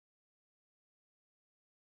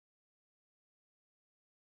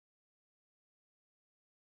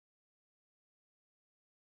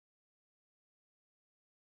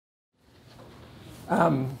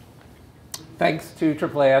Thanks to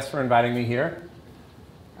AAAS for inviting me here.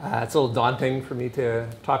 It's a little daunting for me to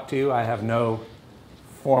talk to you. I have no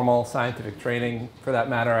formal scientific training. For that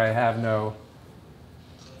matter, I have no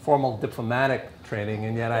formal diplomatic training,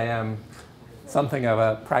 and yet I am something of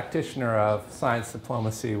a practitioner of science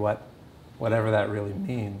diplomacy, whatever that really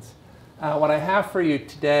means. What I have for you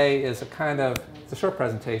today is it's a short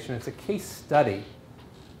presentation. It's a case study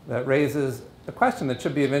that raises a question that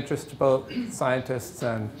should be of interest to both scientists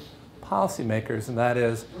and policymakers, and that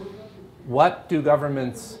is, what do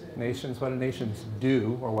governments, what do nations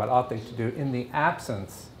do, or what ought they to do, in the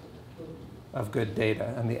absence of good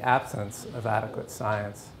data and the absence of adequate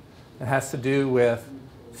science? It has to do with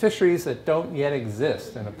fisheries that don't yet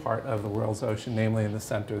exist in a part of the world's ocean, namely in the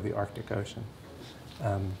center of the Arctic Ocean.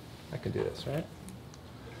 I can do this, right?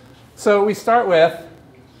 So we start with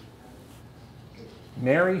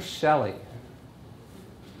Mary Shelley.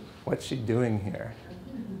 What's she doing here?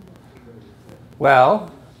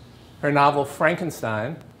 Well, her novel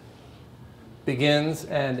Frankenstein begins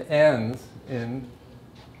and ends in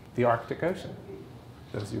the Arctic Ocean.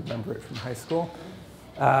 Those of you remember it from high school.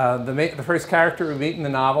 The first character we meet in the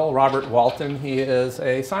novel, Robert Walton, he is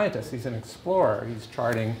a scientist. He's an explorer. He's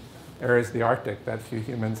charting areas of the Arctic that few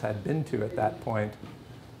humans had been to at that point.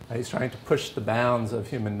 He's trying to push the bounds of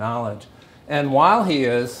human knowledge. And while he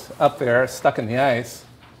is up there, stuck in the ice,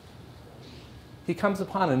 he comes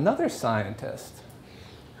upon another scientist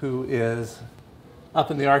who is up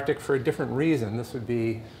in the Arctic for a different reason. This would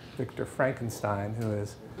be Victor Frankenstein, who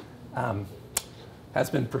has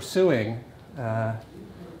been pursuing the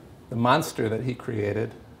monster that he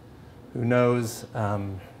created, who knows a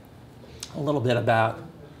little bit about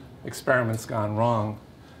experiments gone wrong.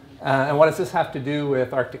 And what does this have to do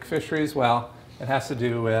with Arctic fisheries? Well, it has to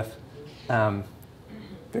do with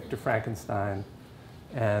Victor Frankenstein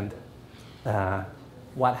and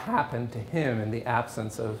what happened to him in the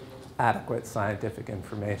absence of adequate scientific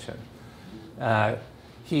information.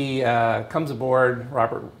 He comes aboard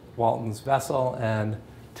Robert Walton's vessel and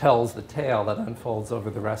tells the tale that unfolds over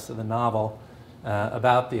the rest of the novel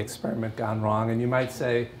about the experiment gone wrong. And you might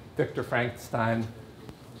say Victor Frankenstein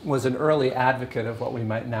was an early advocate of what we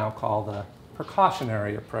might now call the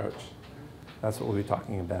precautionary approach. That's what we'll be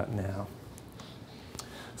talking about now.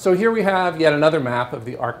 So here we have yet another map of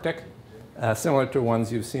the Arctic, similar to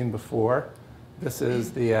ones you've seen before. This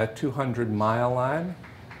is the 200-mile line.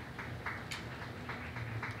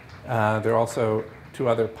 There are also two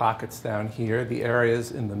other pockets down here. The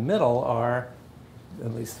areas in the middle are,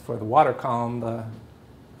 at least for the water column, the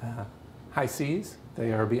high seas.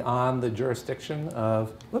 They are beyond the jurisdiction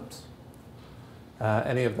of,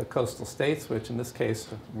 any of the coastal states, which in this case,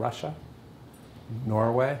 Russia,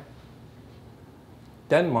 Norway,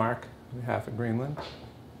 Denmark, half of Greenland,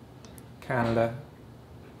 Canada,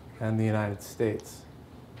 and the United States.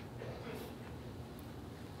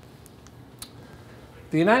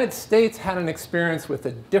 The United States had an experience with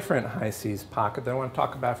a different high seas pocket that I want to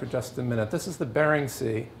talk about for just a minute. This is the Bering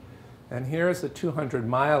Sea, and here's the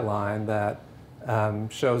 200-mile line that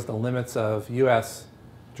shows the limits of US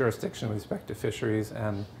jurisdiction with respect to fisheries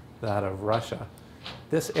and that of Russia.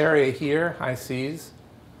 This area here, high seas,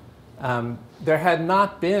 there had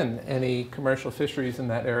not been any commercial fisheries in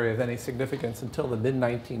that area of any significance until the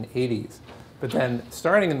mid-1980s. But then,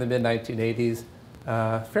 starting in the mid-1980s,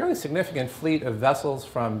 a fairly significant fleet of vessels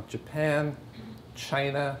from Japan,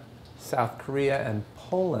 China, South Korea, and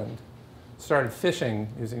Poland started fishing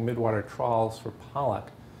using midwater trawls for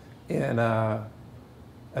pollock in a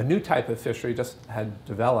new type of fishery just had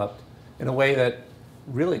developed in a way that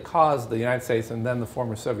really caused the United States and then the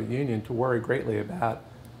former Soviet Union to worry greatly about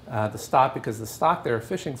the stock, because the stock they were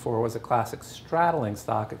fishing for was a classic straddling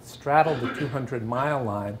stock. It straddled the 200-mile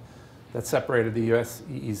line that separated the US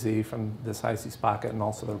EEZ from this high seas pocket and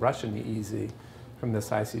also the Russian EEZ from this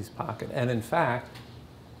high seas pocket. And in fact,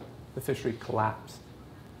 the fishery collapsed.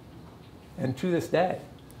 And to this day,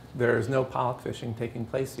 there is no pollock fishing taking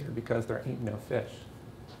place here because there ain't no fish.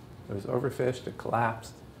 It was overfished, it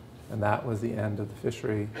collapsed, and that was the end of the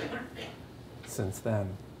fishery since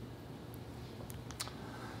then.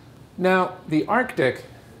 Now, the Arctic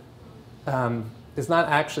is not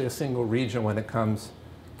actually a single region when it comes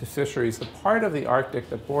to fisheries. The part of the Arctic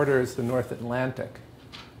that borders the North Atlantic,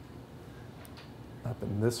 up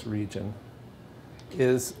in this region,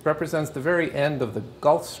 represents the very end of the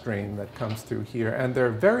Gulf Stream that comes through here. And there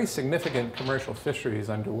are very significant commercial fisheries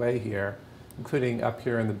underway here, including up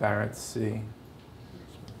here in the Barents Sea,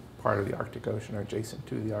 part of the Arctic Ocean or adjacent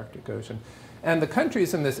to the Arctic Ocean. And the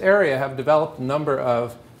countries in this area have developed a number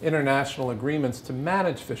of international agreements to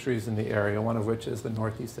manage fisheries in the area, one of which is the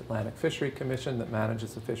Northeast Atlantic Fishery Commission that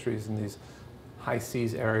manages the fisheries in these high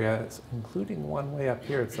seas areas, including one way up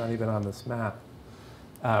here. It's not even on this map.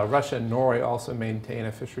 Russia and Norway also maintain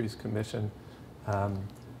a fisheries commission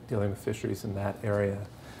dealing with fisheries in that area.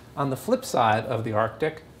 On the flip side of the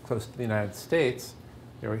Arctic, close to the United States,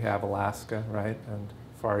 here we have Alaska, right, and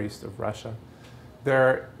far east of Russia.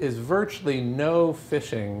 There is virtually no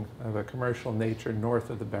fishing of a commercial nature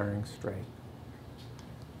north of the Bering Strait.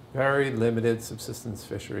 Very limited subsistence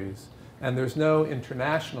fisheries. And there's no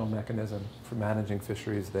international mechanism for managing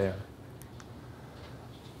fisheries there.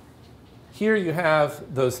 Here you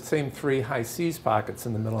have those same 3 high seas pockets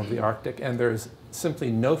in the middle of the Arctic, and there's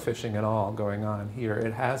simply no fishing at all going on here.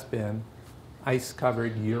 It has been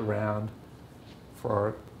ice-covered year-round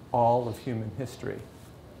for all of human history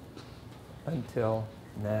until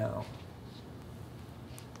now.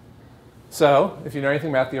 So, if you know anything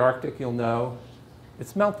about the Arctic, you'll know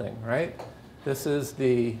it's melting, right? This is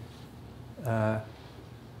a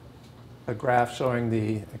graph showing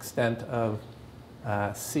the extent of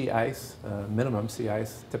sea ice, minimum sea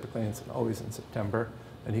ice. Typically it's always in September.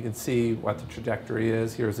 And you can see what the trajectory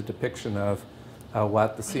is. Here's a depiction of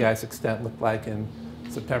what the sea ice extent looked like in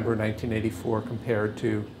September 1984 compared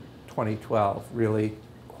to 2012. Really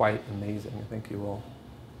quite amazing. I think you will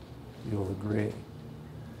agree.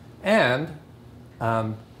 And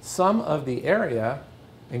some of the area,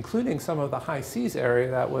 including some of the high seas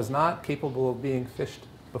area that was not capable of being fished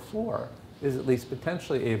before, is at least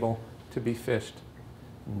potentially able to be fished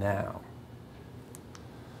now.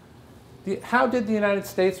 How did the United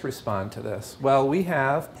States respond to this? Well, we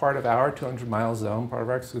have part of our 200-mile zone, part of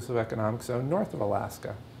our exclusive economic zone, north of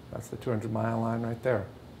Alaska. That's the 200-mile line right there.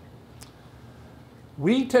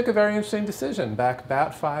 We took a very interesting decision back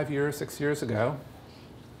about 5 years, 6 years ago.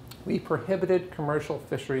 We prohibited commercial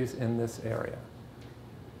fisheries in this area.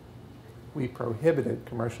 We prohibited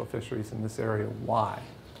commercial fisheries in this area. Why?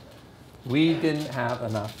 We didn't have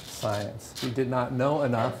enough science. We did not know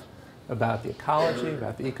enough about the ecology,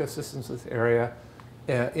 about the ecosystems of this area,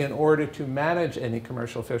 in order to manage any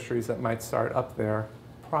commercial fisheries that might start up there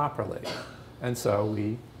properly. And so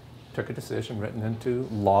we took a decision written into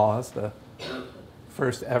laws, the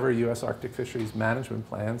first ever U.S. Arctic Fisheries Management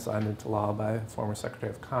Plan signed into law by former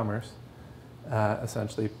Secretary of Commerce,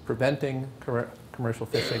 essentially preventing commercial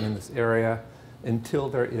fishing in this area until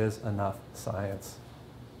there is enough science.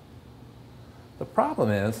 The problem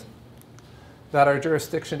is that our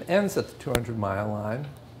jurisdiction ends at the 200-mile line,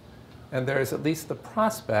 and there is at least the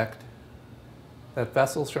prospect that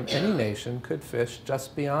vessels from any nation could fish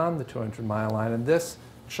just beyond the 200-mile line. And this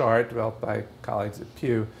chart, developed by colleagues at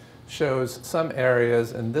Pew, shows some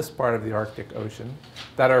areas in this part of the Arctic Ocean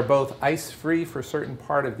that are both ice-free for a certain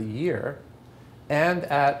part of the year and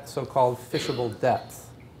at so-called fishable depth.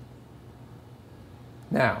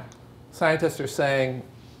 Now, scientists are saying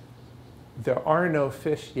there are no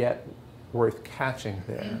fish yet worth catching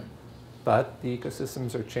there, but the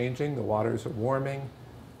ecosystems are changing, the waters are warming,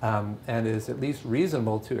 and it is at least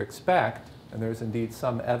reasonable to expect, and there's indeed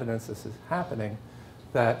some evidence this is happening,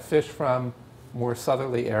 that fish from more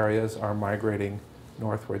southerly areas are migrating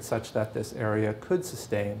northward, such that this area could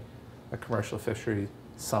sustain a commercial fishery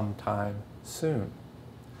sometime soon.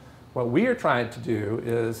 What we are trying to do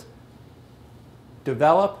is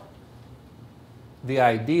develop the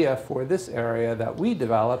idea for this area that we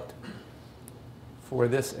developed for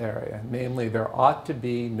this area. Namely, there ought to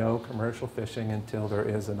be no commercial fishing until there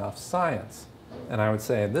is enough science. And I would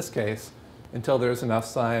say in this case, until there's enough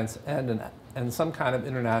science and some kind of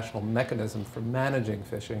international mechanism for managing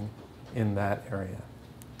fishing in that area.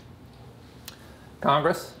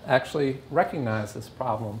 Congress actually recognized this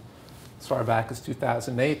problem. As far back as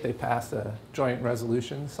 2008, they passed a joint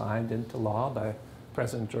resolution signed into law by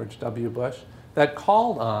President George W. Bush that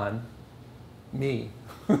called on me,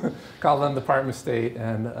 called on the Department of State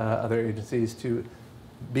and other agencies to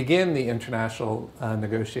begin the international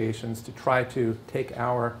negotiations to try to take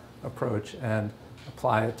our approach and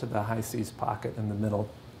apply it to the high seas pocket in the middle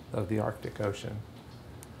of the Arctic Ocean.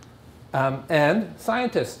 And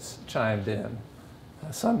scientists chimed in.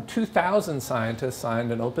 Some 2,000 scientists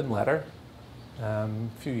signed an open letter a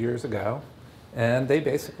few years ago, and they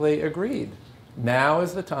basically agreed. Now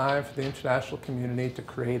is the time for the international community to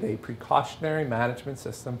create a precautionary management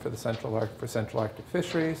system for the Central Arctic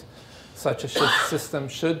fisheries. Such a system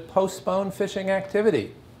should postpone fishing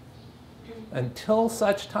activity until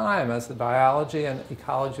such time as the biology and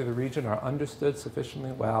ecology of the region are understood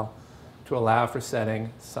sufficiently well to allow for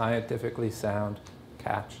setting scientifically sound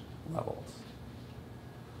catch levels.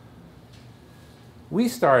 We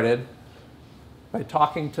started by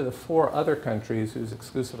talking to the 4 other countries whose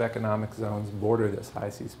exclusive economic zones border this high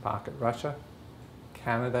seas pocket: Russia,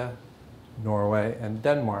 Canada, Norway, and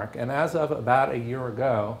Denmark. And as of about a year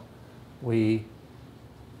ago, we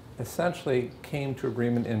essentially came to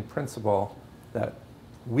agreement in principle that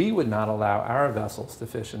we would not allow our vessels to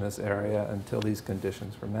fish in this area until these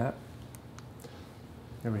conditions were met.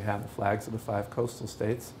 Here we have the flags of the 5 coastal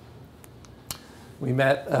states. We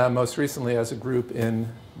met most recently as a group in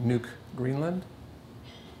Nuuk, Greenland.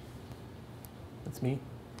 That's me.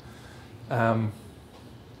 And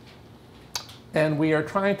we are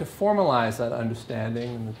trying to formalize that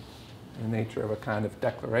understanding in the nature of a kind of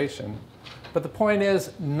declaration. But the point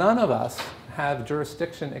is, none of us have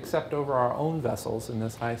jurisdiction except over our own vessels in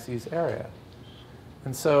this high seas area.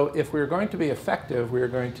 And so if we're going to be effective, we are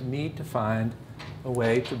going to need to find a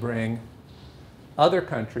way to bring other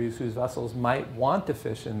countries whose vessels might want to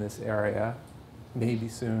fish in this area maybe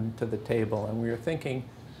soon to the table. And we are thinking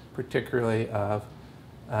particularly of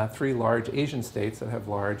 3 large Asian states that have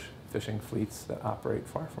large fishing fleets that operate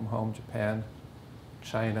far from home: Japan,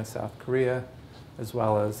 China, South Korea, as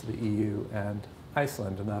well as the EU and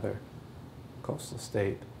Iceland, another coastal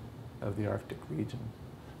state of the Arctic region.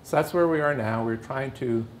 So that's where we are now. We're trying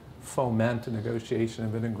to foment a negotiation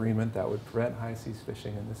of an agreement that would prevent high seas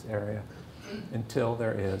fishing in this area until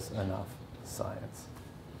there is enough science.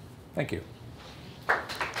 Thank you.